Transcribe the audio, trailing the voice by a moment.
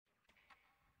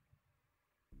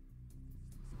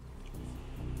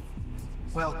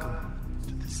Welcome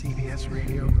to the CBS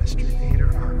Radio Mystery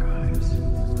Theater Archives,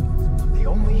 the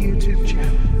only YouTube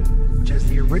channel which has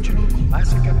the original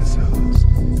classic episodes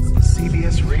of the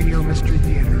CBS Radio Mystery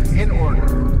Theater in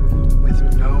order with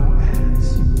no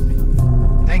ads.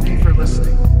 Thank you for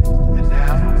listening, and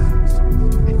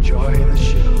now, enjoy the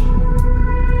show.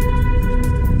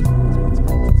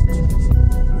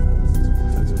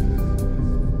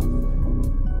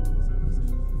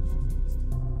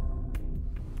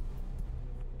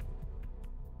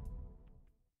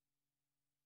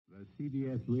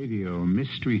 CBS Radio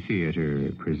Mystery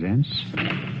Theater presents...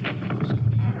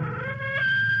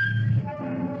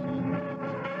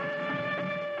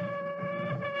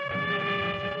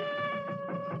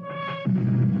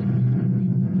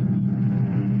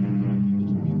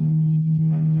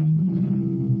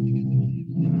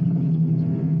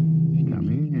 Come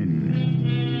in.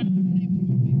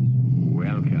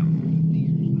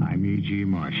 Welcome. I'm E.G.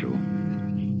 Marshall.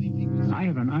 I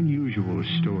have an unusual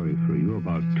story for you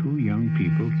about two young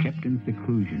people kept in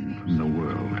seclusion from the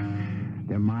world.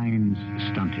 Their minds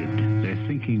stunted, their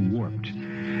thinking warped,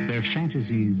 their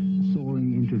fantasies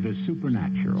soaring into the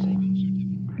supernatural.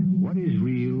 What is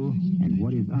real and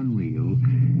what is unreal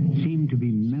seem to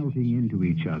be melting into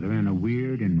each other in a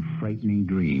weird and frightening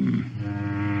dream.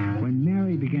 When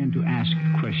Mary began to ask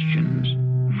questions,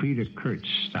 Frida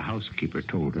Kurtz, the housekeeper,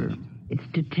 told her, "It's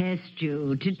to test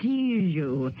you, to tease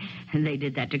you. And they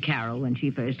did that to Carol when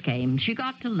she first came. She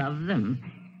got to love them.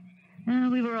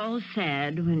 We were all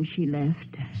sad when she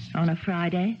left. On a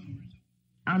Friday.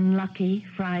 Unlucky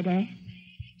Friday.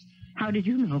 How did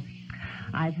you know?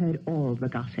 I've heard all the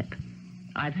gossip.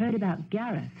 I've heard about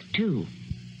Gareth, too.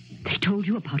 They told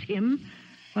you about him?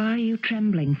 Why are you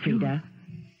trembling, Frida?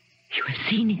 You have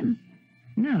seen him?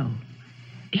 No.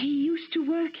 He used to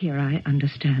work here, I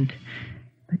understand.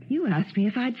 But you asked me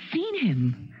if I'd seen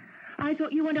him. I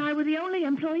thought you and I were the only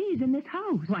employees in this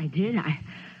house. Why did I?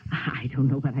 I don't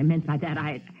know what I meant by that.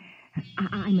 I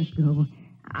must go.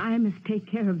 I must take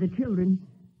care of the children.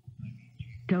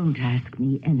 Don't ask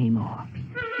me anymore.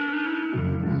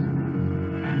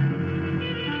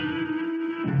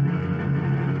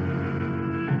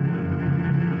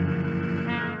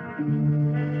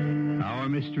 Our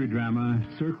mystery drama,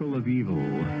 Circle of Evil,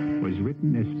 was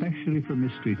written especially for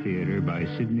Mystery Theater by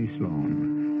Sidney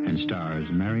Sloan and stars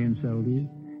Marian Seldes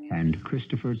and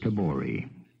Kristoffer Tabori.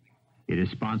 It is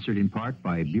sponsored in part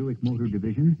by Buick Motor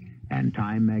Division and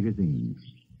Time Magazine.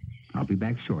 I'll be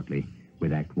back shortly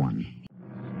with Act One.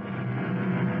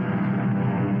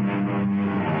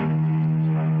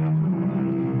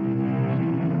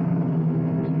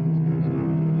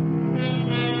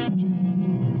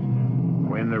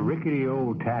 When the rickety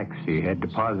old taxi had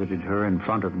deposited her in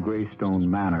front of Greystone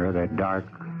Manor that dark,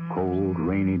 cold,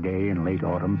 rainy day in late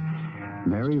autumn,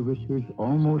 Mary Richards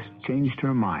almost changed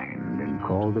her mind and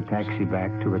called the taxi back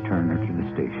to return her to the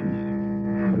station.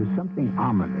 There was something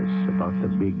ominous about the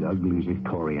big, ugly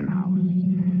Victorian house.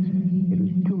 It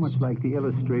was too much like the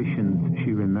illustrations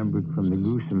she remembered from the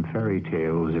gruesome fairy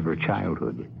tales of her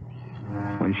childhood.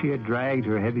 When she had dragged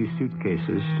her heavy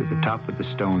suitcases to the top of the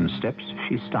stone steps,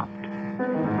 she stopped.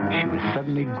 She was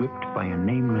suddenly gripped by a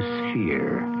nameless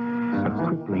fear, a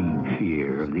crippling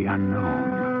fear of the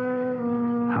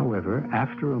unknown. However,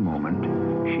 after a moment,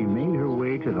 she made her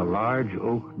way to the large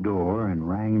oak door and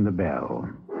rang the bell.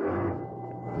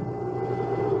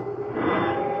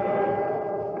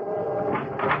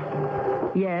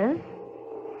 Yes?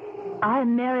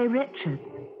 I'm Mary Richards.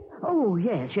 Oh,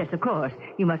 yes, of course.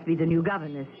 You must be the new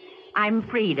governess. I'm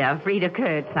Frida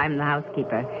Kurtz. I'm the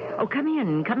housekeeper. Oh,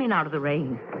 come in out of the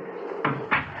rain.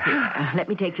 Let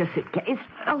me take your suitcase.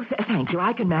 Oh, thank you.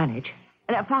 I can manage.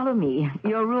 Now, follow me.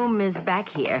 Your room is back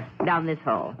here, down this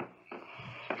hall.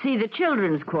 See, the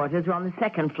children's quarters are on the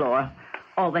second floor.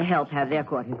 All the help have their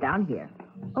quarters down here.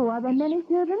 Oh, are there many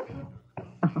children?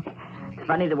 Oh, it's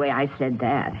funny the way I said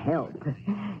that, help.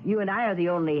 You and I are the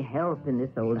only help in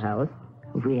this old house.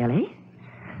 Really?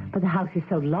 But the house is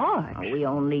so large. Oh, we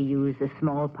only use a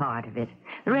small part of it.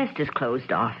 The rest is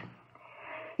closed off.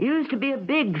 Used to be a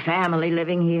big family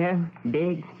living here.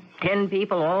 Big. 10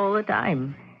 people all the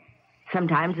time.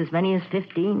 Sometimes as many as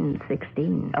 15,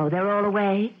 16. Oh, they're all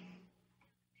away?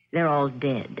 They're all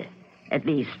dead. At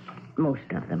least,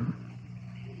 most of them.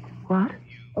 What?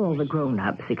 All the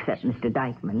grown-ups except Mr.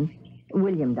 Dykeman,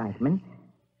 William Dykeman.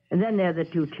 And then there are the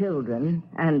two children,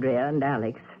 Andrea and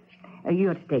Alex. You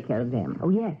have to take care of them. Oh,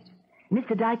 yes.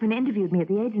 Mr. Dykeman interviewed me at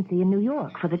the agency in New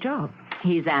York for the job.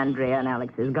 He's Andrea and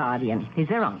Alex's guardian. He's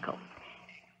their uncle.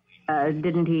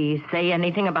 Didn't he say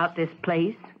anything about this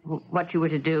place? What you were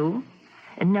to do?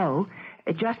 No,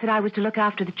 just that I was to look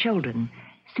after the children.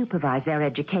 supervise their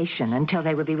education until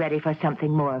they would be ready for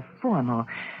something more formal,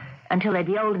 until they'd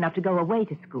be old enough to go away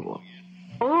to school.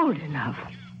 Old enough?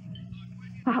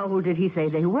 How old did he say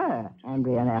they were,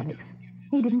 Andrea and Alex?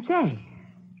 He didn't say.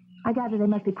 I gather they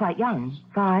must be quite young,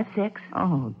 5, 6.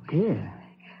 Oh, dear.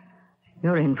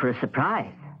 You're in for a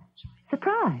surprise.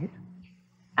 Surprise?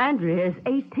 Andrea is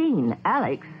 18.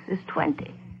 Alex is 20.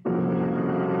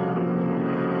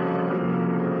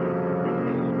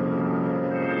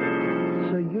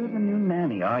 So you're the new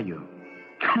nanny, are you?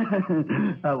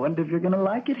 I wonder if you're going to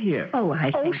like it here. Oh,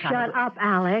 I think shut up,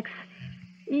 Alex.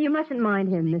 You mustn't mind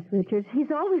him, Miss Richards.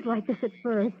 He's always like this at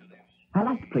first. I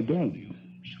like to play games.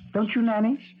 Don't you,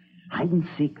 Nanny? Hide and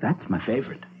seek, that's my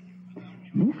favorite.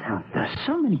 In this house, there are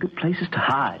so many good places to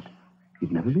hide.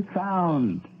 You'd never be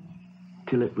found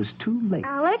till it was too late.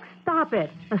 Alex, stop it.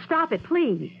 Stop it,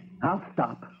 please. I'll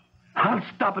stop. I'll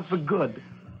stop it for good.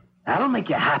 That'll make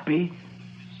you happy.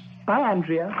 Bye,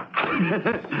 Andrea.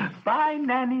 Bye,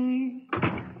 Nanny.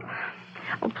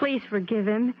 Oh, please forgive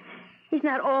him. He's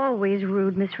not always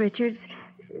rude, Miss Richards.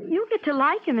 You'll get to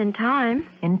like him in time.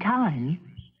 In time?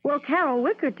 Well, Carol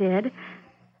Wicker did.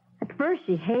 At first,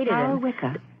 she hated Carol him.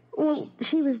 Wicker? Well,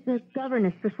 she was the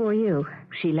governess before you.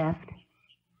 She left?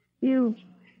 You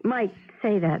might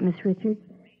say that, Miss Richards.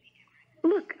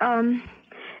 Look,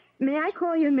 may I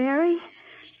call you Mary?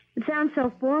 It sounds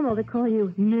so formal to call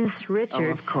you Miss Richards. Oh,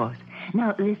 of course.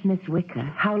 Now, this Miss Wicker,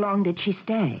 how long did she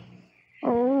stay?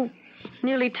 Oh,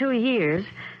 nearly 2 years.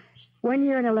 1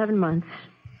 year and 11 months.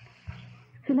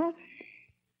 She left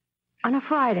on a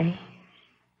Friday.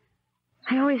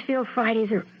 I always feel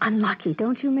Fridays are unlucky,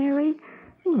 don't you, Mary?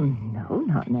 No,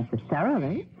 not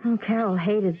necessarily. Oh, Carol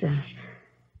hated them.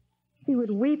 She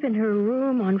would weep in her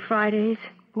room on Fridays.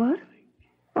 What?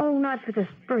 Oh, not for the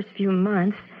first few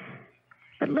months.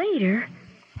 But later,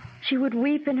 she would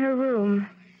weep in her room.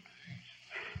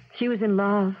 She was in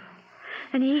love.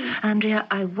 And he... Andrea,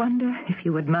 I wonder if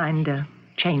you would mind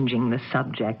changing the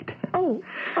subject. Oh,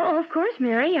 of course,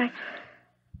 Mary.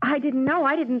 I didn't know.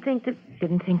 I didn't think that...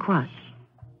 Didn't think what?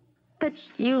 That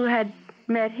you had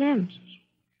met him.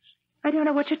 I don't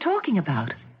know what you're talking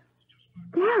about.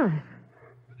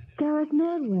 Gareth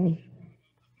Nordway.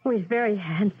 Oh, he's very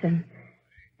handsome.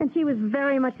 And she was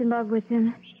very much in love with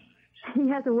him. He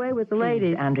has a way with the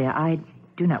ladies. Andrea, I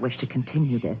do not wish to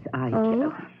continue this.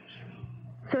 Oh?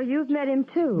 So you've met him,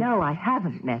 too? No, I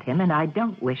haven't met him, and I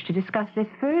don't wish to discuss this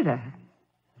further.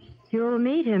 You'll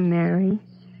meet him, Mary.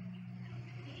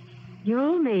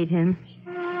 You'll meet him.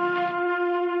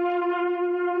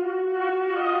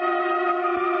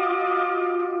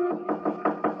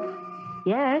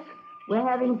 Yes, we're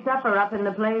having supper up in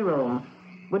the playroom.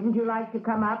 Wouldn't you like to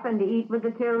come up and eat with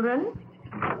the children?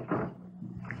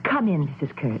 Come in,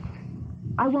 Mrs. Kurtz.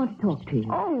 I want to talk to you.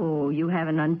 Oh, you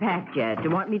haven't unpacked yet. Do you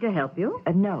want me to help you?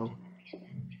 No.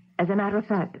 As a matter of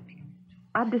fact,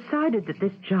 I've decided that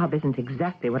this job isn't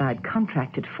exactly what I'd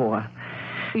contracted for.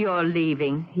 You're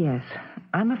leaving? Yes.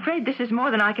 I'm afraid this is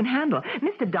more than I can handle.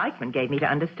 Mr. Dykeman gave me to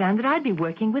understand that I'd be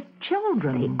working with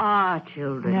children. They are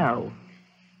children. No.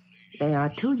 They are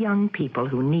 2 young people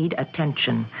who need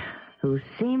attention, who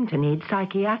seem to need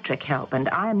psychiatric help, and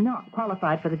I am not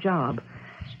qualified for the job.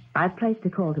 I've placed a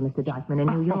call to Mr. Dykeman in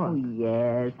New York. Oh,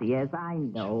 yes, I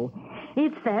know.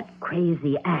 It's that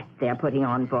crazy act they're putting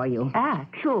on for you.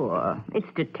 Act? Sure.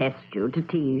 It's to test you, to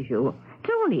tease you. It's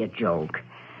only a joke.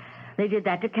 They did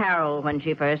that to Carol when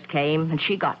she first came, and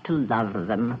she got to love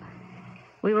them.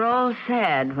 We were all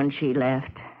sad when she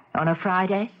left. On a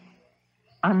Friday?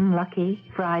 Unlucky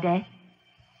Friday?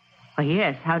 Oh,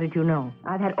 yes. How did you know?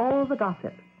 I've had all the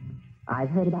gossip. I've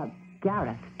heard about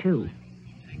Gareth, too.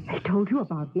 They told you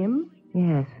about him?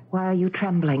 Yes. Why are you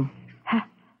trembling?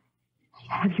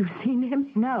 Have you seen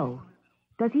him? No.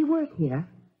 Does he work here?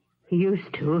 He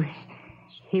used to.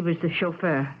 He was the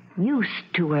chauffeur.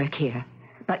 Used to work here.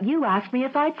 But you asked me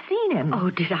if I'd seen him. Oh,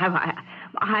 did I?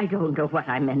 I don't know what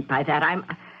I meant by that.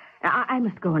 I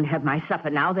must go and have my supper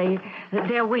now.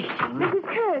 They're waiting. Mrs.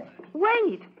 Kurtz,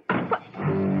 wait. What?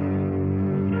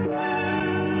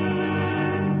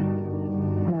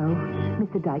 Hello.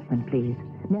 Mr. Dykeman, please.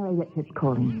 Mary Richards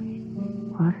calling.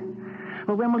 What?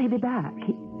 Well, when will he be back?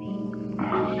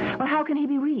 Well, how can he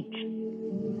be reached?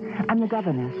 I'm the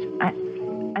governess.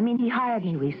 I mean, he hired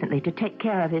me recently to take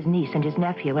care of his niece and his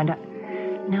nephew, and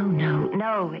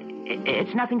No.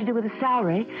 It's nothing to do with the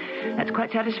salary. That's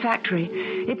quite satisfactory.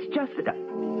 It's just that...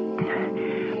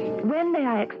 When may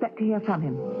I expect to hear from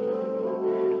him?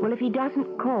 Well, if he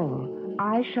doesn't call,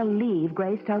 I shall leave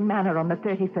Greystone Manor on the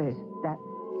 31st. That's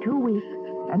 2 weeks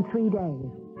and 3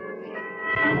 days.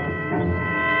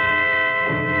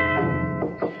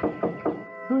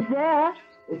 Who's there?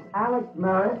 It's Alex,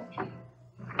 Mary.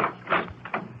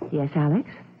 Yes, Alex?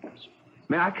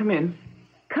 May I come in?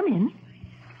 Come in.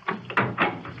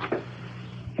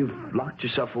 You've locked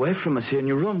yourself away from us here in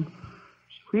your room.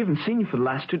 We haven't seen you for the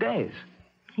last 2 days.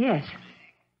 Yes.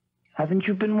 Haven't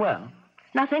you been well?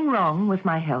 Nothing wrong with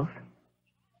my health.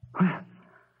 Well,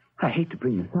 I hate to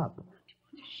bring this up,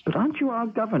 but aren't you our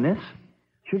governess?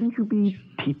 Shouldn't you be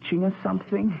teaching us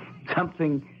something?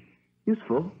 Something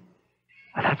useful?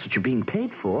 Well, that's what you're being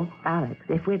paid for. Alex,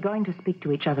 if we're going to speak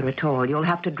to each other at all, you'll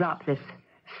have to drop this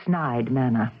snide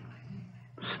manner.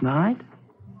 Snide?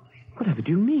 Whatever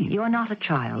do you mean? You're not a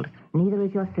child. Neither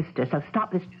is your sister, so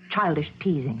stop this childish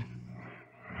teasing.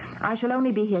 I shall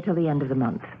only be here till the end of the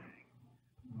month.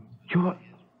 You're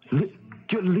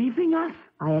leaving us?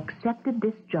 I accepted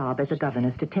this job as a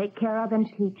governess to take care of and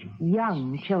teach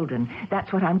young children.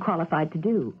 That's what I'm qualified to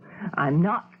do. I'm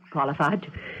not qualified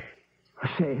to...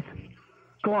 Say it.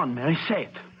 Go on, Mary, say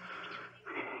it.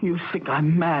 You think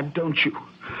I'm mad, don't you?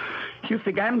 You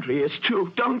think Andrea is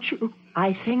too, don't you?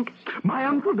 I think... My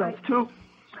uncle does too.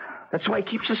 That's why he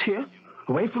keeps us here,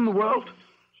 away from the world.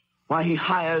 Why he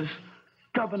hires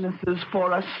governesses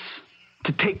for us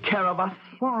to take care of us.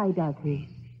 Why does he?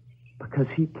 Because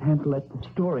he can't let the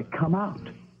story come out.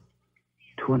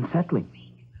 Too unsettling.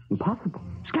 Impossible.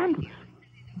 Scandalous.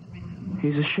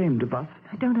 He's ashamed of us.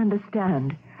 I don't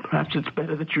understand. Perhaps it's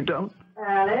better that you don't.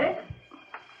 Alex?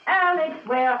 Alex,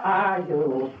 where are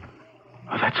you?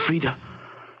 Oh, that's Frida.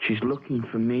 She's looking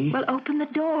for me. Well, open the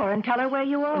door and tell her where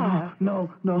you are.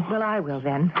 No. Well, I will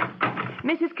then.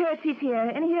 Mrs. Curtsey's here,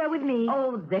 and here with me.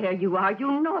 Oh, there you are,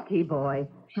 you naughty boy.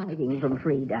 Hiding from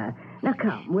Frida. Now,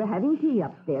 come, we're having tea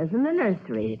upstairs in the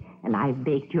nursery, and I've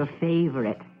baked your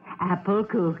favorite, apple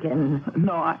kuchen.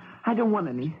 No, I don't want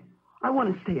any. I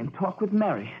want to stay and talk with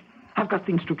Mary. I've got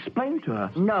things to explain to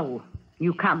her. No,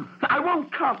 you come. I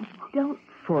won't come. Don't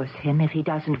force him if he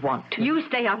doesn't want to. You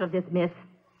stay out of this, miss.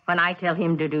 When I tell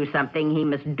him to do something, he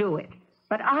must do it.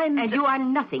 But I'm... And you are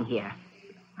nothing here.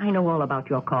 I know all about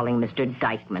your calling Mr.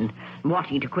 Dykeman.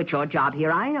 Wanting to quit your job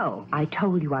here, I know. I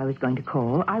told you I was going to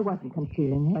call. I wasn't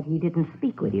concealing it. But he didn't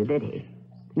speak with you, did he?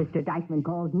 Mr. Dykeman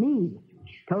called me.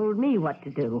 Told me what to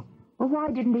do. Well,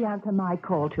 why didn't he answer my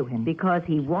call to him? Because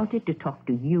he wanted to talk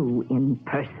to you in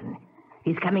person.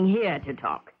 He's coming here to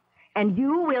talk. And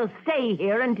you will stay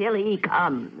here until he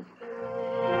comes.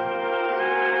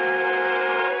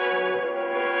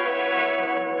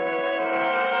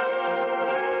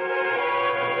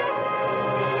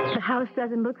 The house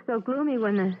doesn't look so gloomy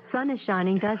when the sun is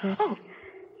shining, does it? Oh,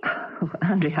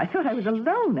 Andrea, I thought I was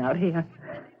alone out here.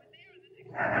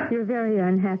 You're very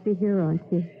unhappy here, aren't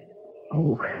you?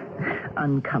 Oh,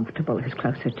 uncomfortable is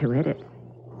closer to it.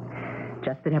 It's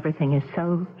just that everything is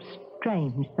so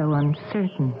strange, so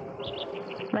uncertain.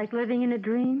 Like living in a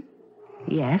dream?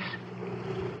 Yes.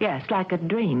 Yes, like a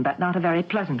dream, but not a very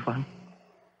pleasant one.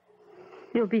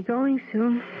 You'll be going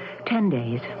soon. 10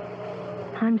 days.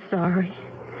 I'm sorry.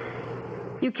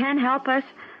 You can't help us.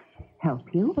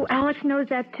 Help you? Oh, Alex knows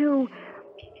that, too.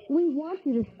 We want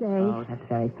you to stay. Oh, that's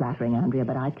very flattering, Andrea,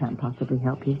 but I can't possibly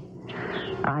help you.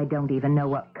 I don't even know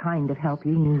what kind of help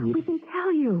you need. We can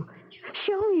tell you.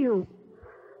 Show you.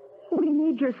 We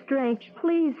need your strength.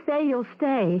 Please say you'll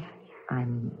stay.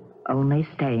 I'm only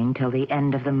staying till the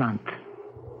end of the month.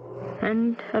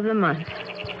 End of the month.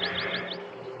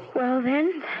 Well,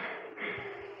 then,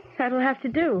 that'll have to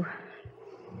do.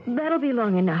 That'll be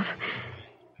long enough.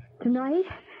 Tonight,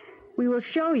 we will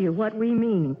show you what we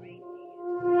mean.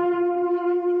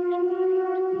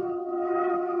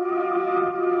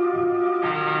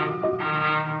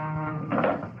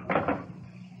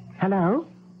 Hello?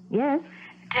 Yes?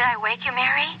 Did I wake you,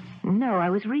 Mary? No,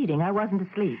 I was reading. I wasn't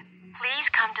asleep. Please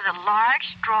come to the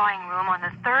large drawing room on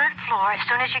the 3rd floor as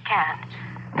soon as you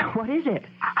can. What is it?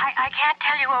 I can't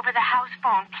tell you over the house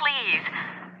phone, please.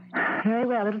 Very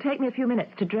well. It'll take me a few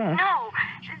minutes to dress. No,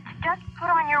 just put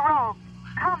on your robe.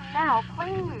 Come now,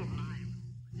 please.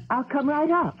 I'll come right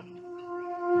up.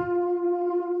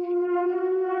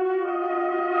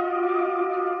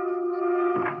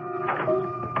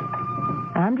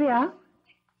 Andrea?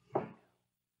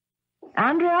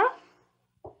 Andrea?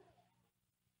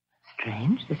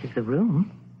 Strange. This is the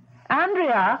room.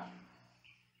 Andrea?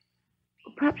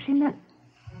 Perhaps she meant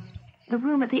the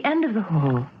room at the end of the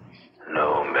hall.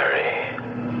 No, Mary.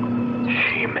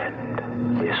 She meant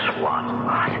this one.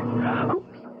 What?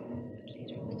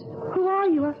 Who are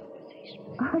you?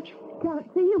 I can't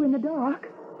see you in the dark.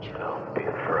 Don't be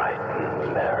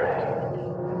frightened, Mary.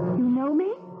 You know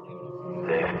me?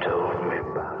 They've told me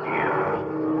about you.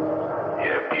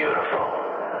 You're beautiful.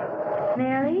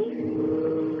 Mary?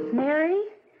 Mary?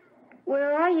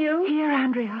 Where are are you? Here,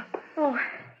 Andrea. Oh,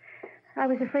 I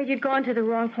was afraid you'd gone to the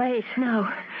wrong place. No.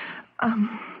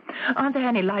 Aren't there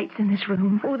any lights in this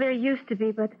room? Oh, there used to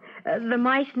be, but the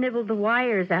mice nibbled the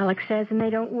wires, Alex says, and they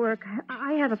don't work.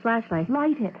 I have a flashlight.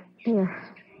 Light it. Here.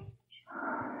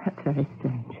 That's very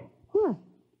strange. What?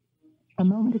 A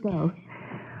moment ago,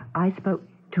 I spoke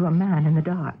to a man in the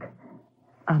dark.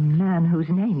 A man whose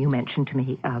name you mentioned to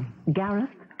me. Gareth?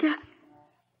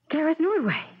 Gareth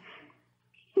Nordway.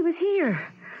 He was here.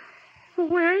 Well,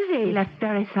 where is he? He left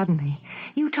very suddenly.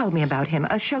 You told me about him.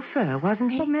 A chauffeur,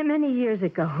 wasn't he? Oh, many years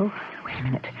ago. Wait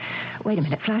a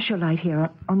minute. Flash your light here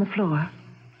on the floor.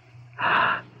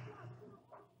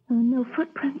 No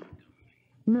footprints.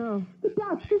 No. The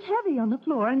dust is heavy on the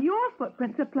floor, and your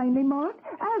footprints are plainly marked,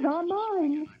 as are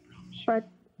mine. But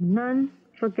none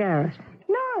for Gareth.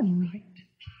 None.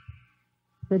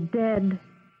 The dead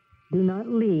do not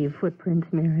leave footprints,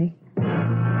 Mary.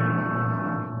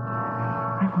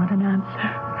 I want an answer.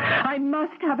 I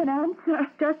must have an answer.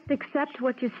 Just accept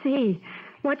what you see,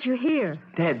 what you hear.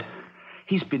 Dead.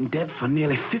 He's been dead for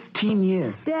nearly 15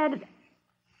 years. Dead,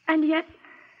 and yet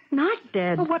not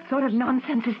dead. Oh, what sort of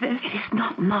nonsense is this? It is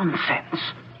not nonsense.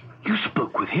 You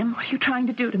spoke with him. What are you trying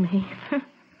to do to me?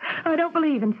 I don't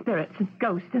believe in spirits and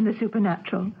ghosts and the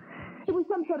supernatural. It was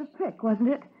some sort of trick, wasn't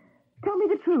it? Tell me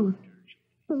the truth.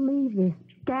 Believe this.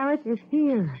 Gareth is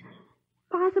here.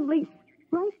 Possibly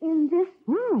right in this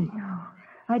room. No,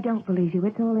 I don't believe you.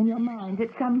 It's all in your mind.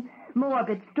 It's some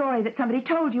morbid story that somebody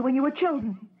told you when you were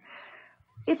children.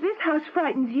 If this house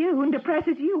frightens you and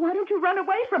depresses you, why don't you run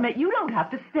away from it? You don't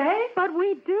have to stay. But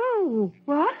we do.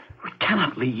 What? We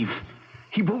cannot leave.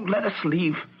 He won't let us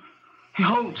leave. He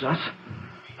holds us.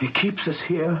 He keeps us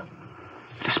here.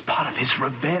 It is part of his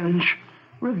revenge.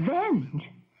 Revenge?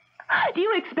 Do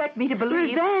you expect me to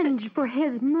believe... Revenge for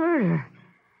his murder.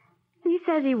 He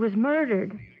says he was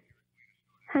murdered.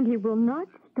 And he will not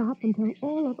stop until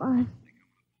all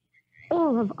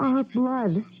of our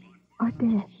blood are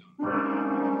dead.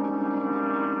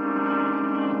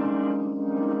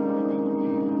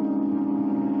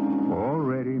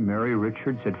 Already, Mary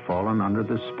Richards had fallen under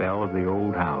the spell of the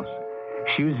old house.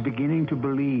 She was beginning to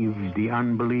believe the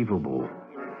unbelievable.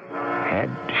 Had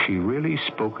she really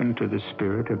spoken to the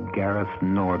spirit of Gareth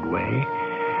Nordway?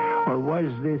 Or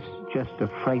was this just a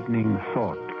frightening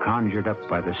thought conjured up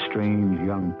by the strange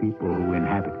young people who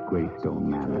inhabit Greystone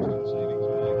Manor?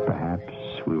 Perhaps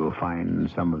we will find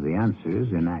some of the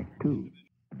answers in Act 2.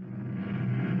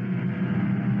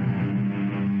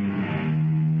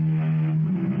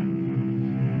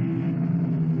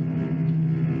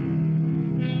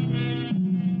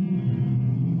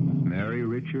 Mary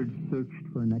Richards searched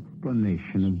for an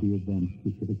explanation of the events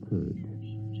which had occurred,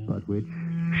 but which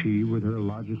she, with her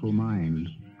logical mind,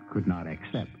 could not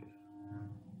accept.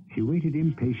 She waited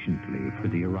impatiently for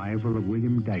the arrival of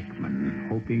William Dykeman,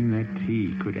 hoping that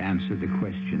he could answer the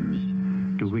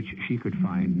questions to which she could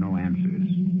find no answers.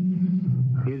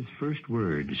 His first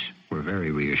words were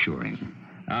very reassuring.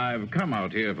 I've come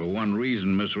out here for one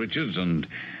reason, Miss Richards, and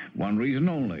one reason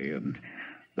only, and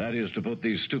that is to put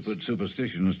these stupid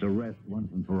superstitions to rest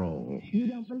once and for all. You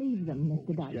don't believe them,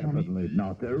 Mr. Dykeman? Definitely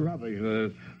not. They're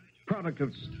rubbish. Product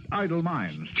of idle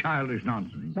minds, childish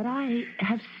nonsense. But I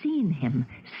have seen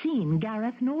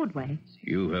Gareth Nordway.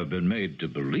 You have been made to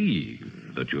believe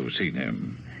that you've seen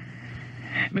him.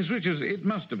 Miss Richards, it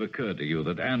must have occurred to you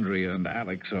that Andrea and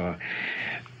Alex are,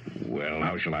 well,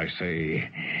 how shall I say,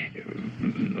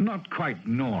 not quite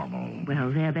normal.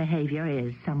 Well, their behavior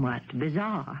is somewhat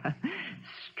bizarre.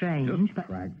 Strange, Just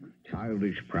pranks,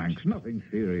 childish pranks. Nothing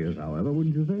serious, however,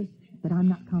 wouldn't you say? But I'm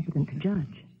not competent to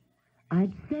judge.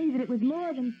 I'd say that it was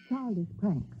more than childish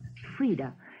pranks.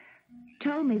 Frida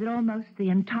told me that almost the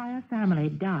entire family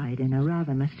died in a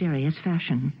rather mysterious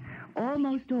fashion.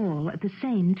 Almost all at the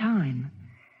same time.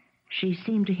 She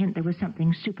seemed to hint there was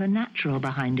something supernatural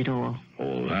behind it all.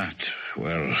 All that?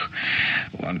 Well,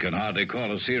 one can hardly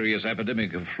call a serious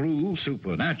epidemic of flu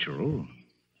supernatural.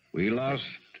 We lost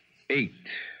 9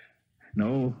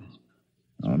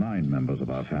 members of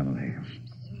our family.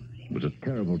 It was a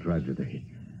terrible tragedy.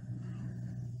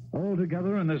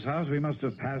 Altogether in this house, we must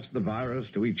have passed the virus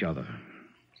to each other.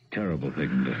 Terrible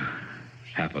thing to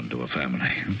happen to a family.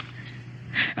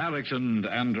 Alex and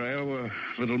Andrea were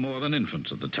little more than infants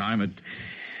at the time. It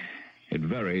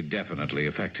very definitely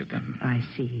affected them. I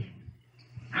see.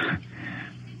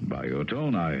 By your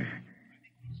tone, I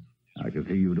can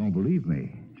see you don't believe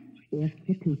me. If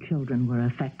the two children were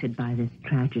affected by this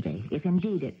tragedy, if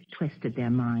indeed it twisted their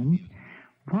minds,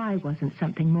 why wasn't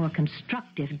something more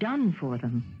constructive done for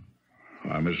them?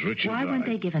 Why, Miss Richards, Why weren't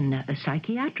they given a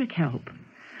psychiatric help?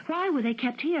 Why were they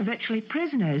kept here, virtually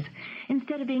prisoners,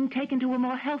 instead of being taken to a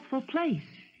more healthful place?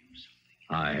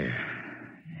 I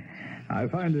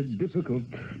find it difficult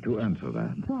to answer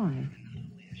that. Why?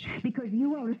 Because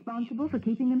you are responsible for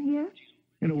keeping them here?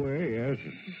 In a way, yes.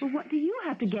 Well, what do you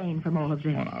have to gain from all of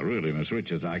this? Oh, now, really, Miss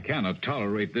Richards, I cannot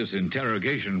tolerate this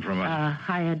interrogation from a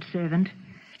hired servant.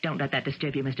 Don't let that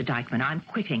disturb you, Mr. Dykeman. I'm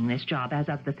quitting this job as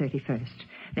of the 31st.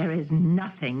 There is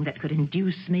nothing that could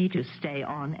induce me to stay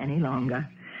on any longer.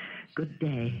 Good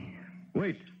day.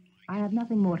 Wait. I have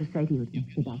nothing more to say to you,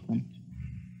 Mr. Dykeman.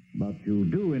 But you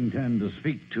do intend to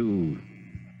speak to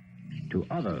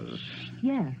others?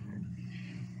 Yes.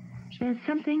 There's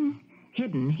something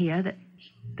hidden here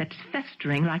that's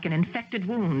festering like an infected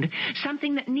wound.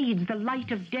 Something that needs the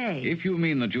light of day. If you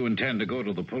mean that you intend to go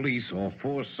to the police or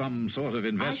force some sort of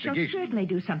investigation... I shall certainly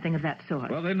do something of that sort.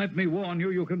 Well, then let me warn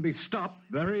you, you can be stopped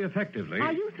very effectively.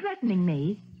 Are you threatening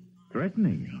me?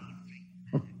 Threatening?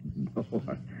 Oh, no,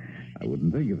 I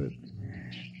wouldn't think of it.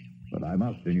 But I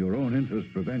must, in your own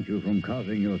interest, prevent you from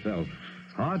causing yourself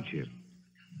hardship.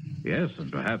 Yes,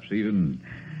 and perhaps even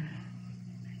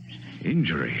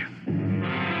injury.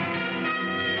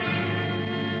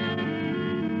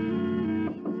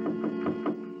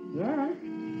 Yes?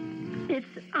 It's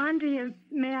Andrea.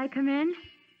 May I come in?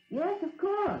 Yes, of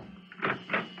course.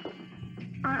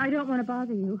 I don't want to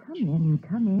bother you.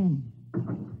 Come in.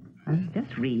 I was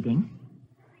just reading.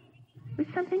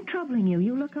 There's something troubling you.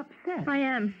 You look upset. I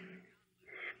am.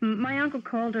 My uncle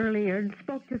called earlier and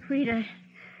spoke to Frida.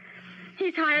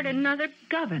 He's hired another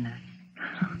governess.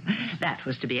 That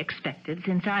was to be expected,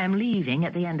 since I am leaving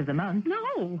at the end of the month.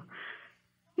 No.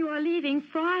 You are leaving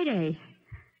Friday.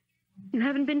 You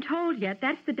haven't been told yet.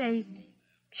 That's the day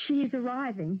she's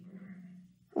arriving.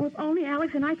 Oh, if only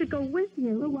Alex and I could go with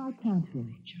you. Well, why can't we?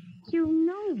 You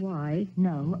know why.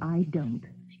 No, I don't.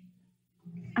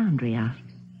 Andrea,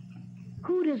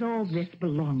 who does all this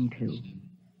belong to?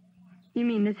 You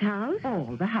mean this house?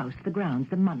 All, the house, the grounds,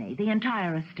 the money, the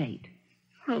entire estate.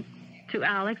 Well, to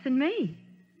Alex and me.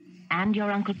 And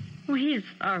your uncle? Well, he's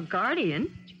our guardian.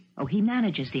 Oh, he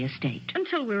manages the estate.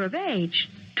 Until we're of age.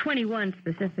 21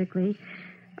 specifically.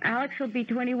 Alex will be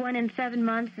 21 in 7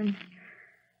 months, and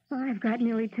I've got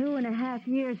nearly 2.5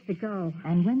 years to go.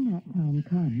 And when that time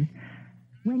comes,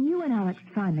 when you and Alex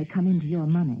finally come into your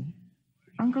money,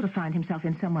 Uncle will find himself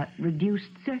in somewhat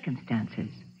reduced circumstances.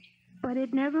 But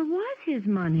it never was his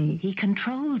money. He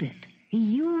controlled it. He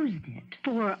used it.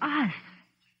 For us.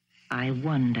 I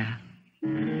wonder.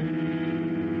 Mary,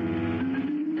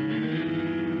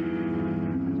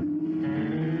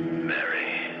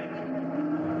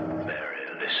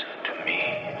 listen to me.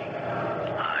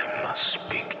 I must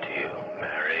speak to you,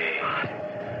 Mary.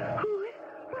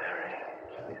 Mary,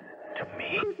 listen to me.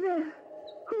 Who's there?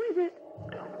 Who is it?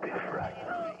 Don't be frightened.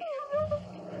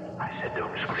 I said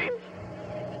don't scream.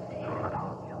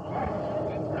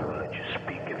 I will let you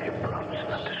speak if you promise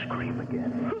not to scream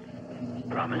again.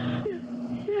 Promise?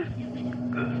 Yes.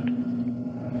 Good.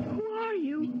 Who are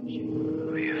you?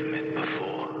 We have met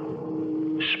before.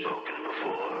 Spoken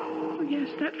before. Oh, yes,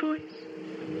 that voice.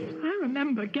 I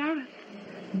remember Gareth.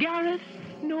 Gareth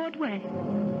Nordway.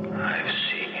 I've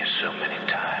seen you so many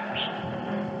times.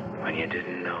 When you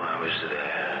didn't know I was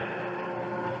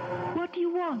there. What do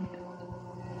you want?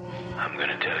 I'm going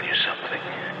to tell you something.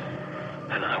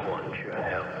 And I want your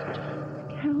help.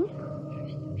 Help?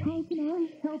 How can I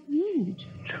help you?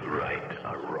 To right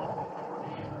a wrong.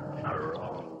 A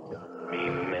wrong done me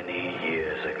many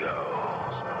years ago.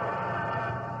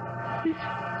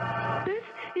 This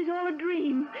is all a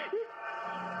dream.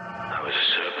 I was a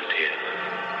servant here.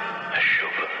 A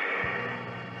chauffeur.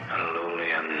 A lowly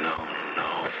unknown. No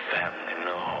family,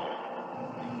 no home.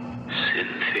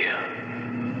 Cynthia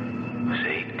was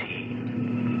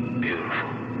 18. Beautiful.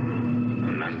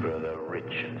 A member of the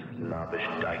rich and snobbish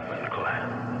Dykeman clan.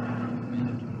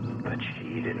 But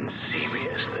she didn't see me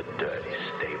as the dirty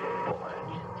stable boy.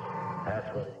 That's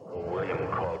what Uncle William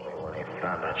called me when he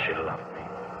found out she loved me.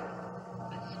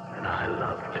 And I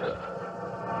loved her.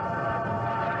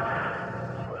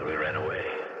 Well, we ran away.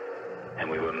 And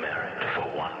we were married for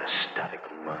one ecstatic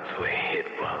month. We hid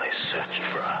while they searched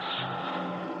for us.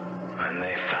 When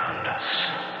they found us,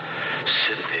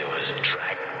 Cynthia was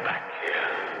dragged back here.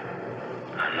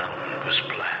 An oven was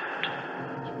planned.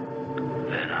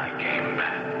 Then I came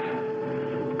back,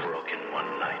 broke in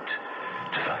one night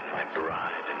to find my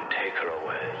bride and take her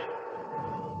away.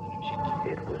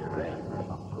 It was then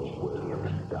Uncle William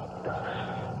stopped us,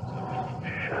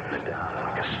 shut me down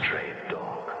like a stray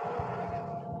dog.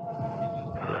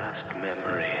 The last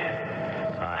memory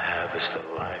I have is the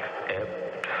life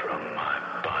ebbed from my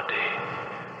body,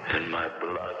 and my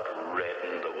blood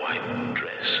reddened the white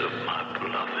dress of my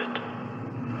beloved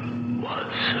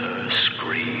was her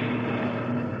scream.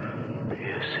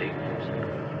 Piercing,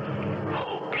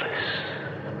 hopeless.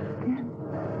 Then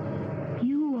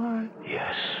you are...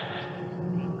 Yes,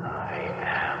 I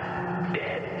am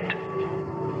dead.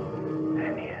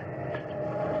 And yet,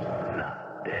 not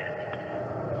dead.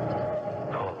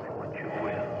 Call me what you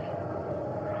will.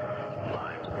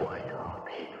 My white-hot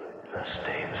hatred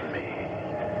sustains me.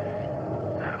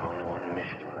 I have only one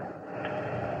mission left.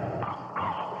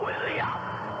 Uncle William.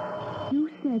 You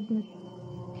said that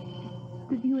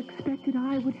you expected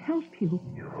I would help you.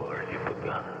 You've already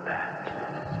begun that.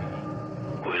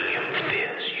 William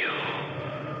fears you.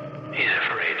 He's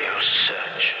afraid you'll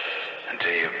search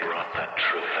until you've brought the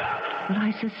truth out. But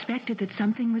I suspected that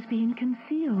something was being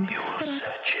concealed. You will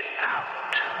search it out.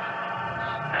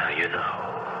 Now you know.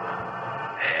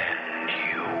 And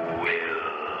you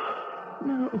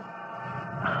will.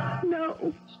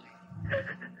 No.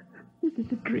 This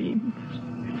is a dream.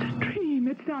 It's a dream.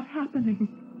 It's not happening.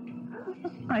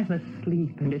 I'm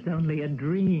asleep, and it's only a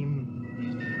dream.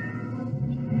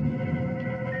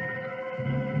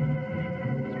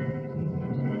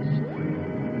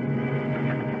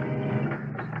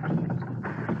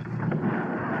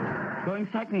 Going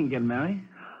cycling again, Mary?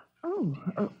 Oh,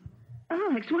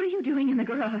 Alex, what are you doing in the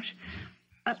garage?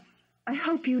 I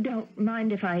hope you don't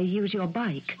mind if I use your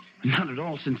bike. Not at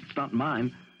all, since it's not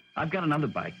mine. I've got another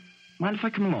bike. Mind if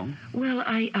I come along? Well,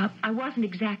 I wasn't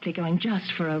exactly going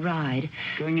just for a ride.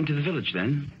 Going into the village,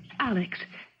 then? Alex,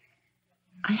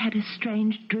 I had a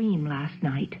strange dream last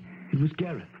night. It was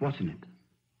Gareth, wasn't it?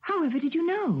 However did you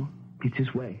know? It's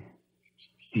his way.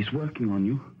 He's working on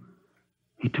you.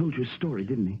 He told you a story,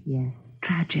 didn't he? Yes.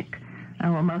 Tragic. I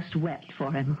almost wept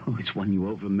for him. Oh, it's won you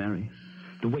over, Mary.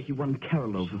 The way he won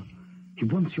Carol over. He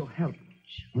wants your help.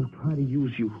 He'll try to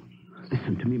use you.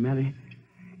 Listen to me, Mary.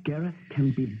 Gareth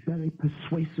can be very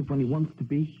persuasive when he wants to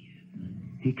be.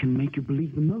 He can make you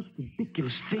believe the most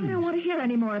ridiculous things. I don't want to hear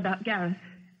any more about Gareth.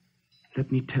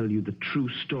 Let me tell you the true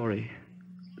story.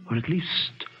 Or at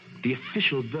least the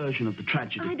official version of the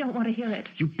tragedy. I don't want to hear it.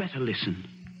 You better listen.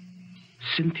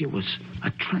 Cynthia was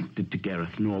attracted to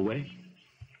Gareth Norway.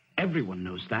 Everyone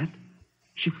knows that.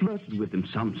 She flirted with him,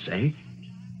 some say.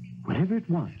 Whatever it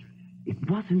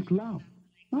wasn't love.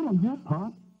 Not on her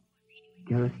part.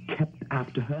 Gareth kept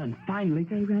after her, and finally...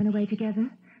 They ran away together?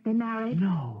 They married?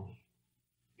 No.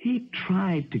 He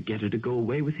tried to get her to go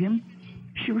away with him.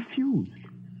 She refused.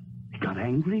 He got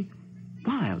angry,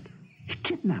 wild. He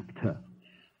kidnapped her.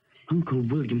 Uncle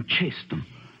William chased them,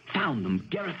 found them.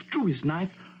 Gareth drew his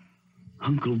knife.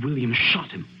 Uncle William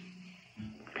shot him.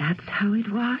 That's how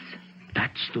it was?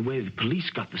 That's the way the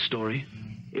police got the story.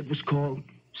 It was called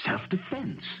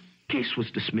self-defense. Case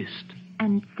was dismissed.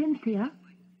 And Cynthia?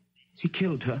 He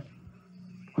killed her.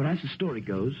 Or as the story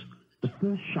goes, the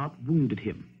first shot wounded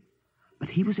him. But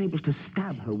he was able to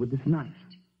stab her with his knife.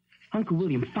 Uncle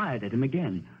William fired at him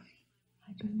again.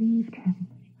 I believed him.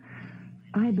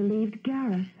 I believed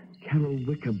Gareth. Carol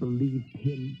Wicker believed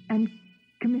him. And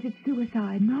committed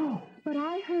suicide. No. But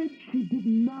I heard... She did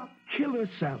not kill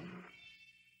herself.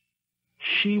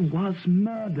 She was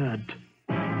murdered.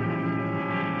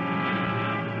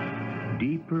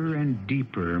 Deeper and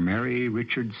deeper, Mary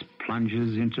Richards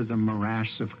plunges into the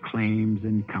morass of claims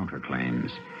and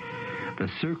counterclaims. The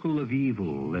circle of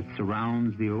evil that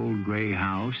surrounds the old gray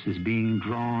house is being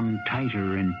drawn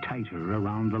tighter and tighter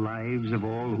around the lives of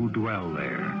all who dwell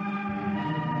there.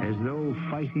 As though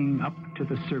fighting up to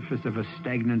the surface of a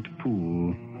stagnant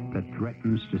pool that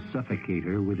threatens to suffocate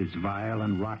her with its vile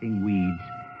and rotting weeds,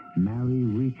 Mary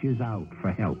reaches out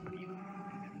for help.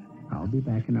 I'll be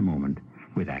back in a moment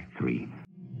with Act 3.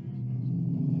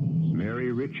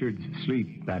 Mary Richards'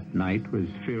 sleep that night was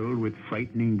filled with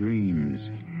frightening dreams.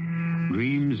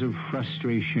 Dreams of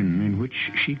frustration in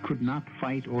which she could not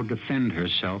fight or defend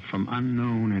herself from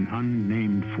unknown and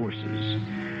unnamed forces.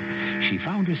 She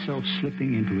found herself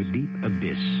slipping into a deep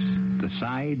abyss, the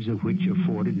sides of which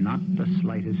afforded not the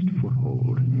slightest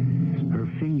foothold. Her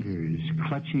fingers,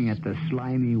 clutching at the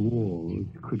slimy walls,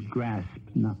 could grasp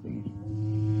nothing.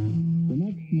 The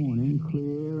next morning,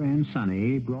 clear and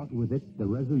sunny, brought with it the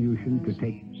resolution to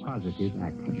take positive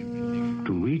action,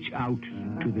 to reach out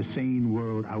to the sane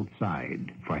world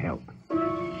outside for help.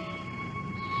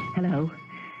 Hello.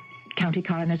 County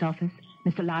Coroner's Office.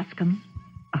 Mr. Lascombe.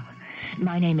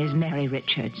 My name is Mary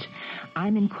Richards.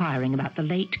 I'm inquiring about the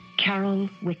late Carol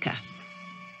Wicker.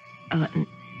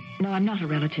 No, I'm not a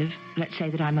relative. Let's say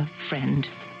that I'm a friend.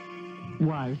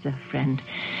 Was a friend.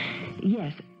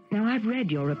 Yes. Now, I've read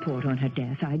your report on her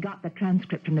death. I got the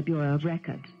transcript from the Bureau of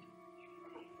Records.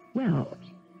 Well,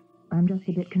 I'm just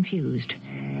a bit confused.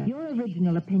 Your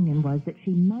original opinion was that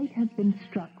she might have been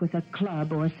struck with a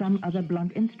club or some other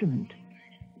blunt instrument.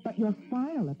 But your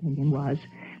final opinion was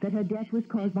that her death was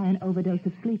caused by an overdose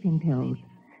of sleeping pills.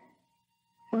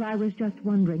 Well, I was just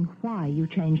wondering why you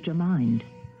changed your mind.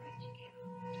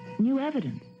 New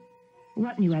evidence?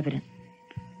 What new evidence?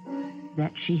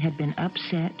 That she had been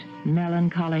upset,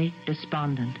 melancholy,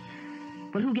 despondent.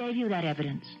 Well, who gave you that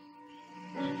evidence?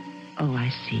 Oh, I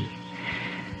see.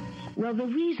 Well, the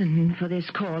reason for this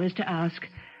call is to ask,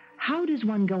 how does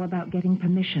one go about getting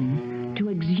permission to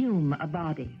exhume a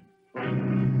body?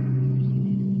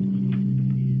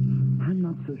 I'm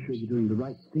not so sure you're doing the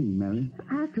right thing, Marian.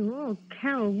 After all,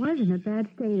 Carol was in a bad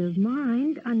state of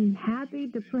mind, unhappy,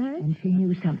 depressed. And she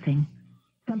knew something.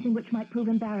 Something which might prove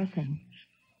embarrassing.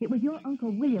 It was your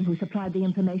Uncle William who supplied the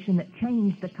information that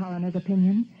changed the coroner's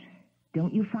opinion.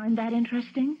 Don't you find that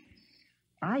interesting?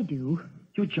 I do.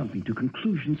 You're jumping to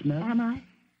conclusions, Mary. Am I?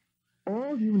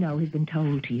 All you know has been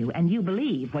told to you, and you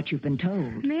believe what you've been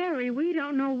told. Mary, we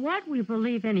don't know what we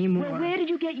believe anymore. Well, where did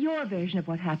you get your version of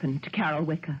what happened to Carol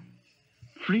Wicker?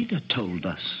 Frida told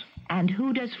us. And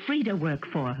who does Frida work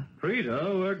for?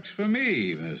 Frida works for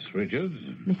me, Miss Richards.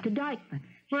 Mr. Dykeman.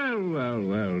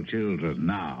 Well, children.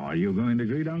 Now, are you going to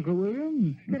greet Uncle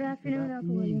William? Good afternoon,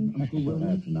 Uncle William. Well,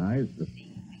 that's nice.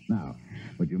 Now,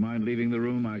 would you mind leaving the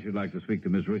room? I should like to speak to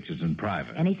Miss Richards in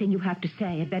private. Anything you have to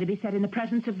say had better be said in the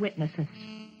presence of witnesses.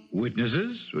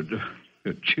 Witnesses?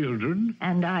 Children?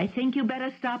 And I think you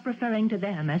better stop referring to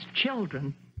them as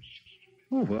children.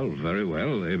 Oh, well, very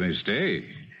well. They may stay.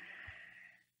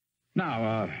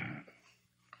 Now,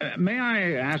 may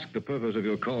I ask the purpose of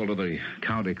your call to the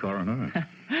county coroner?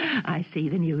 I see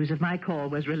the news of my call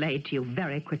was relayed to you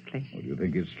very quickly. Well, do you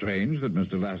think it's strange that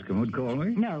Mr. Lascombe would call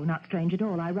me? No, not strange at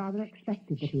all. I rather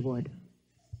expected that he would.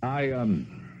 I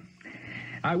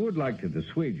would like to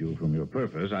dissuade you from your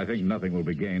purpose. I think nothing will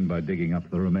be gained by digging up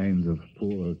the remains of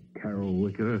poor Carol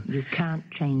Wicker. You can't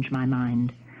change my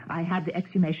mind. I had the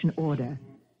exhumation order,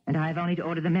 and I have only to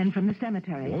order the men from the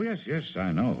cemetery. Oh, yes,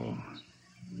 I know.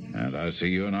 And I see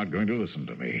you're not going to listen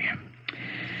to me.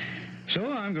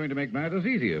 So I'm going to make matters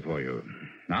easier for you.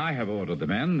 I have ordered the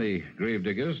men, the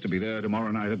gravediggers, to be there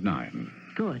tomorrow night at 9.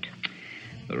 Good.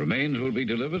 The remains will be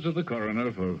delivered to the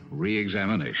coroner for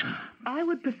re-examination. I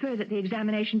would prefer that the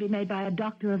examination be made by a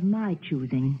doctor of my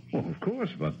choosing. Oh, of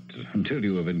course, but until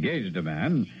you have engaged a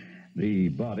man, the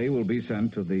body will be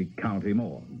sent to the county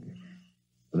morgue.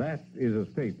 That is a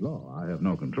state law. I have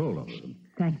no control over it.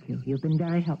 Thank you. You've been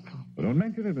very helpful. But don't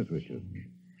mention it, Miss Richards.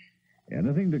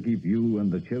 Anything to keep you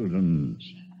and the children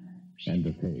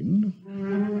entertained.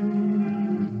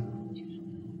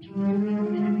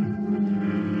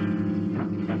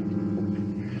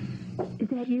 Is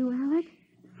that you, Alex?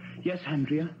 Yes,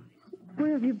 Andrea.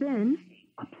 Where have you been?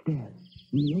 Upstairs,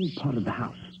 in the old part of the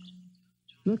house.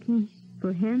 Looking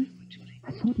for him?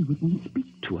 I thought he would want to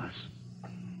speak to us.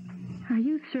 Are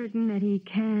you certain that he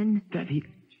can? That he...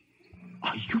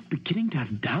 Are you beginning to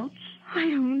have doubts? I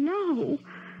don't know.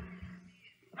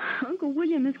 Uncle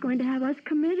William is going to have us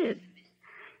committed.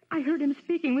 I heard him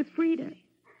speaking with Frida.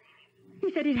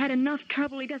 He said he'd had enough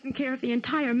trouble. He doesn't care if the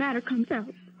entire matter comes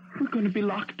out. We're going to be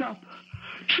locked up.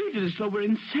 Treated as though we're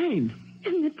insane.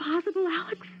 Isn't it possible,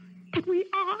 Alex, that we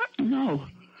are? No,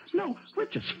 we're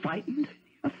just frightened,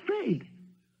 afraid.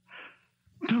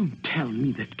 Don't tell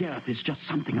me that Gareth is just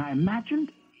something I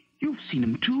imagined. You've seen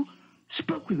him, too.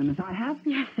 Spoke with him as I have.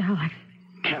 Yes, Alex.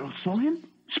 Carol saw him.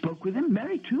 Spoke with him.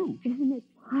 Mary, too. Isn't it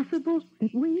possible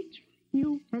that we,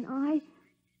 you and I,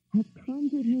 have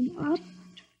conjured him up?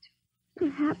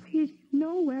 Perhaps he's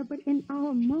nowhere but in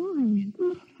our minds.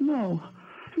 No,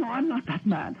 I'm not that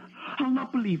mad. I'll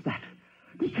not believe that.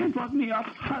 They can't lock me up.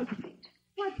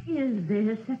 What is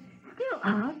this? Still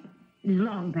up? It's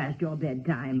long past your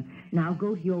bedtime. Now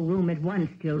go to your room at once,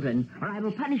 children, or I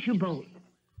will punish you both.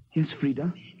 Yes,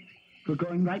 Frida. We're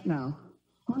going right now.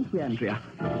 Aren't we, Andrea?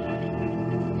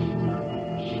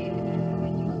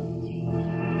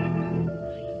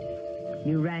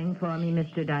 You rang for me,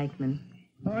 Mr. Dykeman.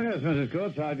 Oh, yes, Mrs.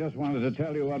 Coates. I just wanted to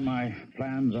tell you what my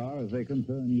plans are as they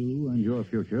concern you and your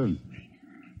future.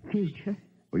 Future?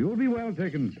 Well, you'll be well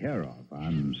taken care of.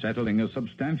 I'm settling a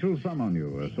substantial sum on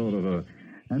you, a sort of a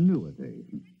annuity.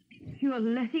 You're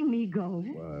letting me go?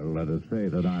 Well, let us say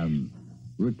that I'm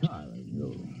retiring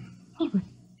you. Oh,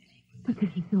 but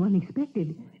this is so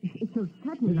unexpected. It's so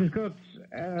sudden. Mrs. Coates,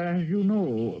 as you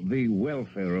know, the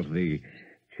welfare of the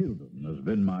children has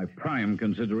been my prime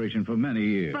consideration for many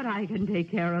years. But I can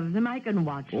take care of them. I can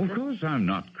watch them. Of course, I'm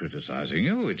not criticizing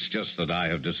you. It's just that I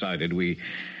have decided we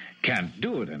can't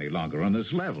do it any longer on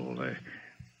this level.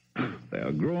 They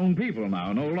are grown people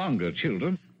now, no longer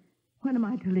children. When am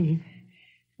I to leave?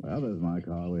 Well, there's my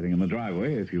car waiting in the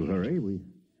driveway. If you hurry, we'll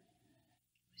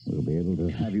be able to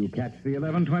have you catch the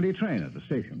 11:20 train at the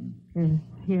station.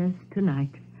 Yes,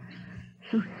 tonight.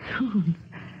 So soon.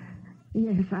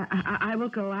 Yes, I will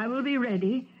go. I will be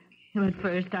ready. But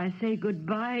first I say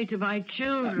goodbye to my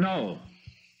children. No.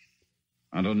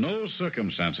 Under no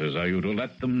circumstances are you to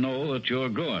let them know that you're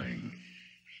going.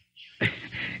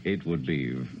 It would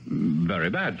be very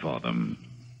bad for them.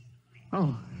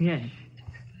 Oh, yes.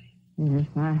 Yes,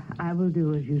 I will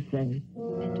do as you say.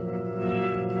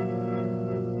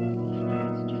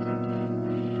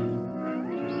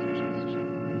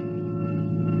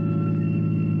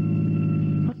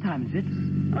 What time is it?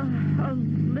 A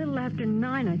little after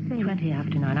 9, I think. 20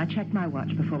 after 9. I checked my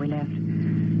watch before we left.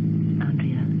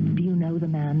 Andrea, do you know the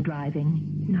man driving?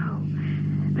 No.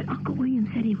 But Uncle William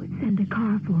said he would send a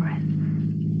car for us.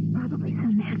 Probably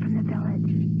some man from the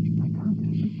village. I can't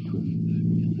speak to him.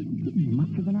 He didn't give me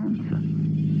much of an answer.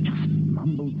 Just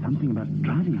mumbled something about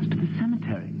driving us to the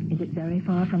cemetery. Is it very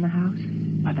far from the house?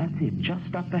 That's it,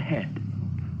 just up ahead.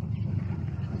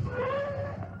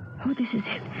 Oh, this is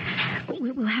it.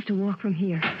 We'll have to walk from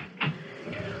here.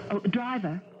 Oh,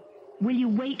 driver, will you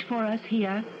wait for us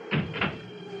here?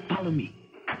 Follow me.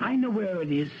 I know where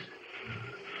it is.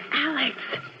 Alex,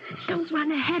 don't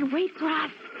run ahead. Wait for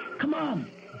us. Come on.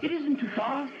 It isn't too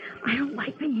far. I don't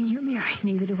like being in your Mary.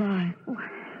 Neither do I. Oh, I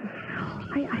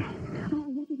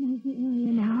recognize the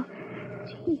area now.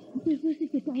 This is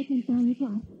the Dyson family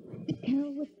plot.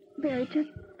 Carol was buried just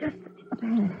up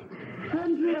ahead.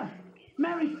 Andrea!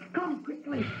 Mary, come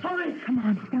quickly. Hurry. Come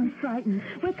on, sounds frightened.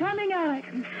 We're coming, Alex.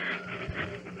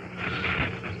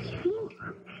 Look.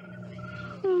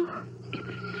 Oh,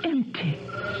 it's empty.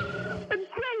 The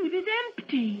grave is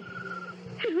empty.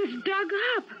 It was dug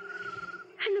up.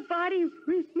 And the body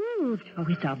removed. Oh,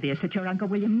 it's obvious that your Uncle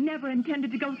William never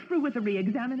intended to go through with the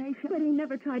re-examination. But he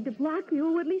never tried to block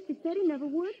you, or at least he said he never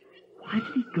would. Why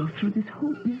did he go through this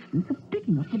whole business of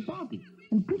digging up the body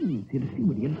and bringing us here to see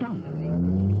what he had done?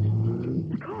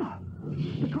 The car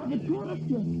that brought us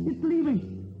here. It's leaving.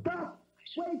 Stop.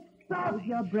 Wait, stop. Hold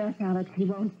your breath, Alex. He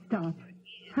won't stop.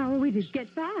 How are we to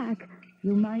get back?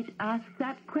 You might ask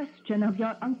that question of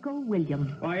your Uncle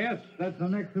William. Why, yes, that's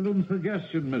an excellent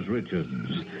suggestion, Miss Richards.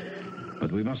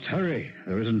 But we must hurry.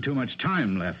 There isn't too much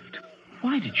time left.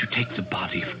 Why did you take the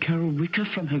body of Carol Ricker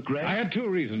from her grave? I had 2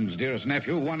 reasons, dearest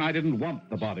nephew. One, I didn't want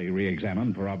the body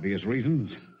re-examined for obvious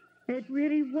reasons. It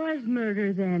really was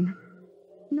murder, then.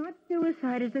 Not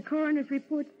suicide, as the coroner's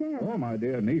report said. Oh, my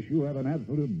dear niece, you have an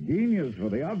absolute genius for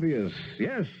the obvious.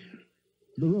 Yes,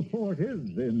 the report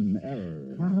is in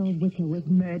error. Carol Wicker was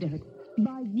murdered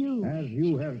by you. As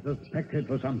you have suspected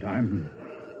for some time.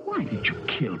 Why did you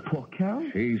kill poor Carol?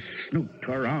 She snooped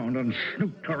around and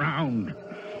snooped around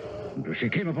until she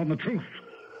came upon the truth.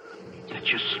 That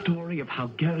your story of how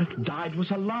Gareth died was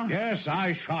a lie. Yes,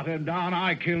 I shot him down.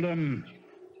 I killed him.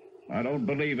 I don't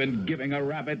believe in giving a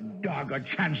rabid dog a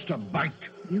chance to bite.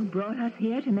 You brought us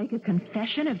here to make a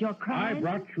confession of your crime? I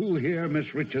brought you here,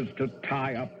 Miss Richards, to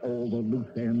tie up all the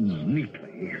loose ends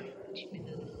neatly.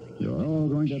 You're all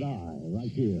going to die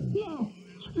right here.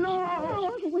 No,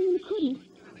 Uncle William couldn't.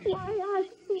 Why,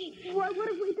 what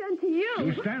have we done to you?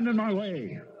 You stand in my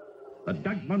way. The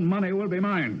Dugman money will be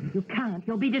mine. You can't.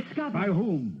 You'll be discovered. By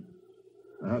whom?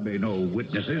 There'll be no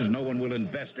witnesses. No one will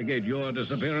investigate your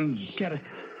disappearance. Gareth,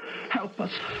 help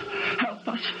us. Help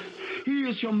us. He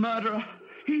is your murderer.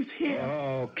 He's here.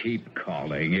 Oh, keep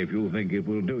calling if you think it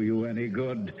will do you any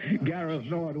good. Gareth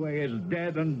Nordway is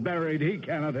dead and buried. He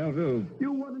cannot help you.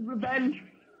 You wanted revenge.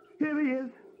 Here he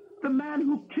is. The man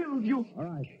who killed you. All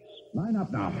right. Line up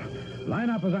now.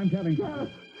 Line up as I'm telling you.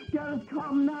 Gareth,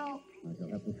 come now. I shall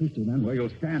have to shoot you then where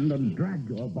you'll stand and drag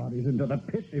your bodies into the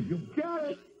pit if you...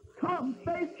 Gareth, come.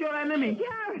 Face your enemy.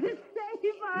 Gareth,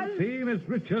 save us. See, Miss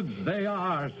Richards, they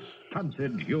are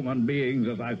stunted human beings,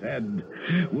 as I said.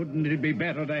 Wouldn't it be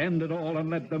better to end it all and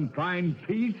let them find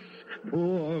peace?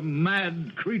 Poor,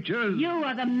 mad creatures. You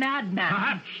are the madman.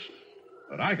 Perhaps.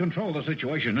 But I control the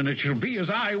situation, and it shall be as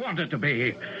I want it to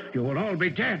be. You will all be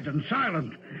dead and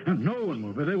silent, and no one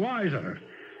will be the wiser.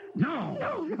 No.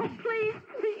 No, please.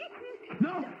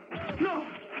 No.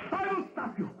 I will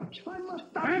stop you. I must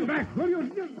stop Stand you. back, will you?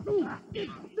 I've got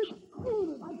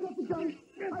the gun.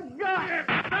 I've got it.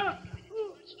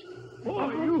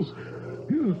 Oh, you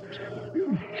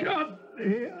shot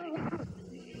me.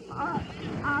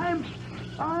 I'm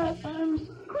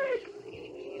quick.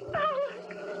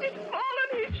 It's fallen.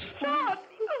 He's shot.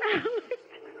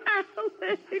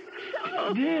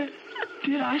 Alex.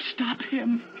 Did I stop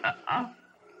him?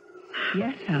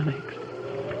 Yes, Alex.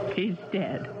 He's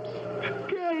dead.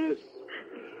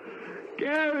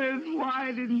 Gareth,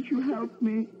 why didn't you help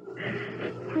me?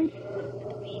 I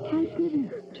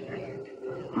didn't.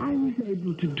 I was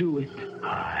able to do it.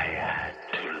 I had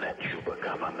to let you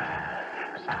become a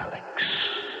man, Alex.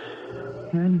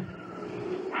 And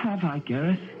have I,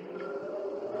 Gareth?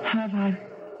 Have I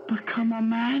become a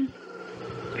man?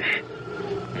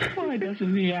 Why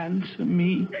doesn't he answer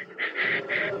me?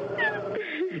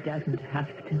 He doesn't have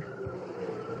to.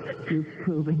 You've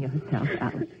proven yourself,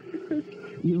 Alex.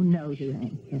 You know the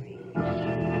answer.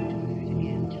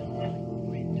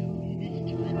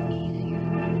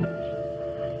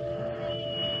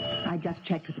 I just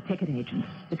checked with the ticket agent.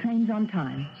 The train's on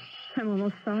time. I'm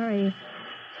almost sorry.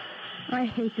 I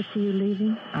hate to see you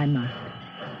leaving. I must.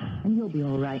 And you'll be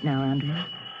all right now, Andrea.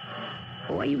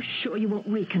 Oh, are you sure you won't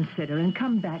reconsider and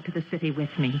come back to the city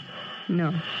with me?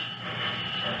 No.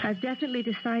 I've definitely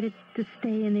decided to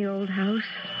stay in the old house.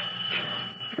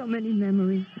 So many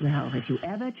memories. Well, if you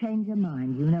ever change your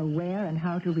mind, you know where and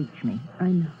how to reach me. I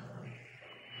know.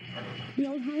 The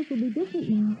old house will be different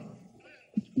now.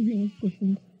 It's really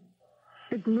different.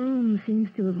 The gloom seems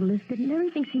to have lifted, and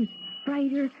everything seems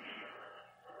brighter.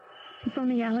 If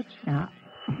only Alex... Now,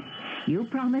 you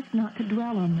promised not to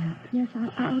dwell on that. Yes,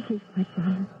 I'll keep my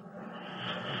promise.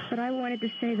 But I wanted to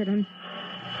say that I'm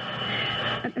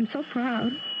so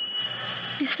proud.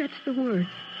 Yes, that's the word.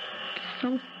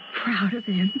 So proud of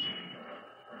him.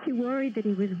 He worried that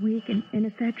he was weak and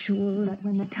ineffectual. But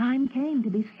when the time came to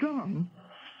be strong,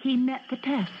 he met the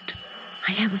test.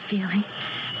 I have a feeling.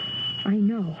 I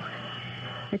know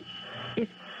that if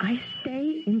I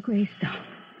stay in Greystone,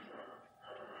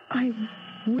 I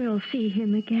will see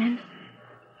him again.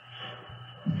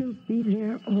 He'll be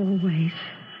there always.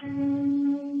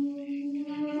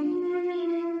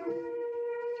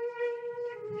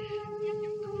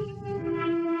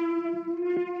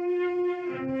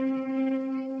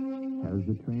 As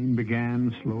the train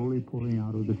began slowly pulling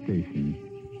out of the station,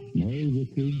 Mary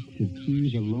Richards could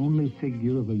see the lonely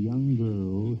figure of a young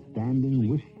girl standing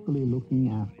wistfully looking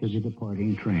after the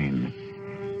departing train.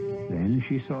 Then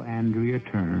she saw Andrea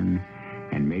turn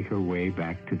and make her way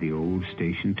back to the old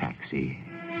station taxi,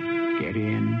 get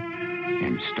in,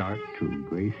 and start to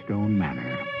Greystone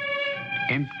Manor,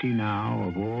 empty now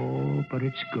of all but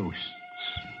its ghosts.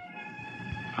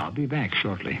 I'll be back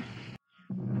shortly.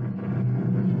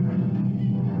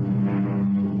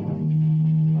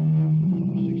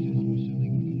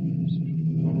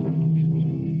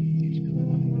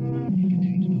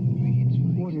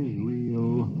 What is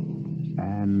real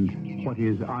and what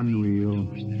is unreal?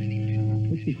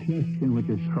 It's a question which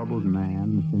has troubled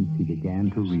man since he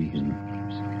began to reason.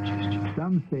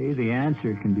 Some say the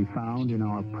answer can be found in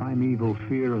our primeval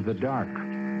fear of the dark,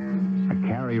 a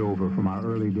carryover from our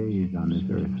early days on this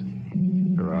earth.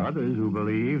 There are others who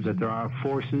believe that there are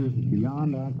forces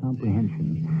beyond our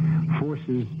comprehension,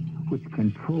 forces which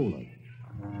control us,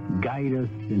 guide us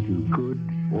into good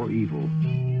or evil.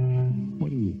 What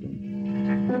do you think?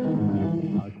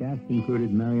 Our cast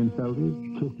included Marian, Seldes,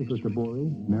 Kristoffer Tabori,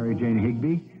 Mary Jane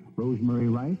Higby, Rosemary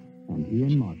Rice, and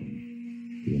Ian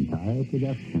Martin. The entire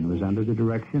production was under the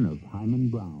direction of Hyman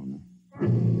Brown.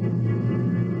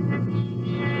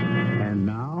 And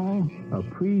now, a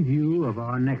preview of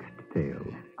our next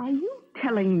tale. Are you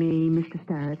telling me, Mr.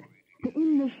 Starrett, that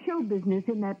in the show business,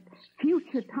 in that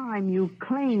future time you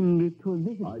claimed to have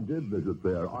visited... I did visit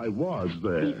there. I was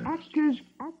there. The actors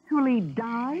actually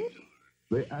died?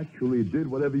 They actually did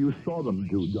whatever you saw them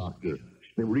do, Doctor.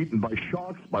 They were eaten by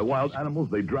sharks, by wild animals.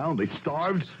 They drowned. They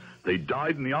starved. They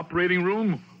died in the operating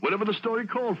room. Whatever the story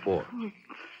called for.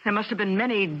 There must have been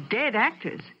many dead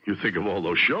actors. You think of all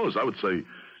those shows, I would say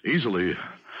easily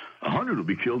 100 would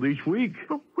be killed each week.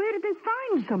 But where did they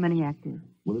find so many actors?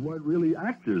 Well, they weren't really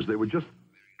actors. They were just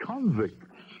convicts.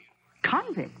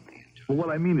 Convicts? Well, what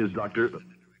I mean is, Doctor,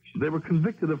 they were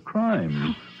convicted of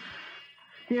crimes.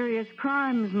 Serious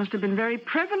crimes must have been very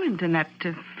prevalent in that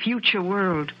future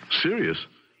world. Serious?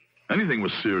 Anything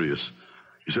was serious.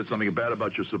 You said something bad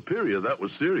about your superior. That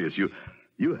was serious. You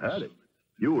had it.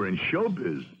 You were in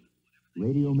showbiz.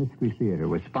 Radio Mystery Theater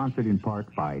was sponsored in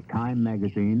part by Time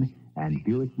Magazine and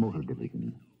Buick Motor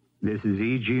Division. This is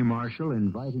E.G. Marshall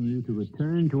inviting you to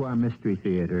return to our Mystery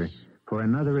Theater for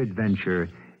another adventure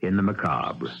in the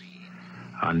macabre.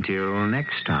 Until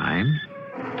next time,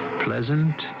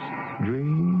 pleasant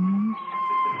dreams.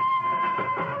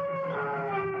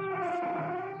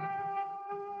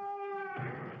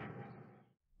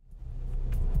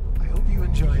 I hope you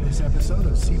enjoyed this episode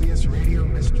of CBS Radio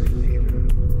Mystery Theater.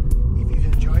 If you've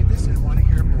enjoyed this and want to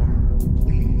hear more,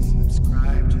 please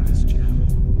subscribe to this channel.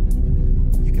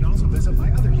 You can also visit my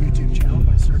other YouTube channel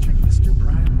by searching Mr.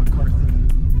 Brian McCarthy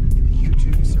in the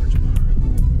YouTube search bar.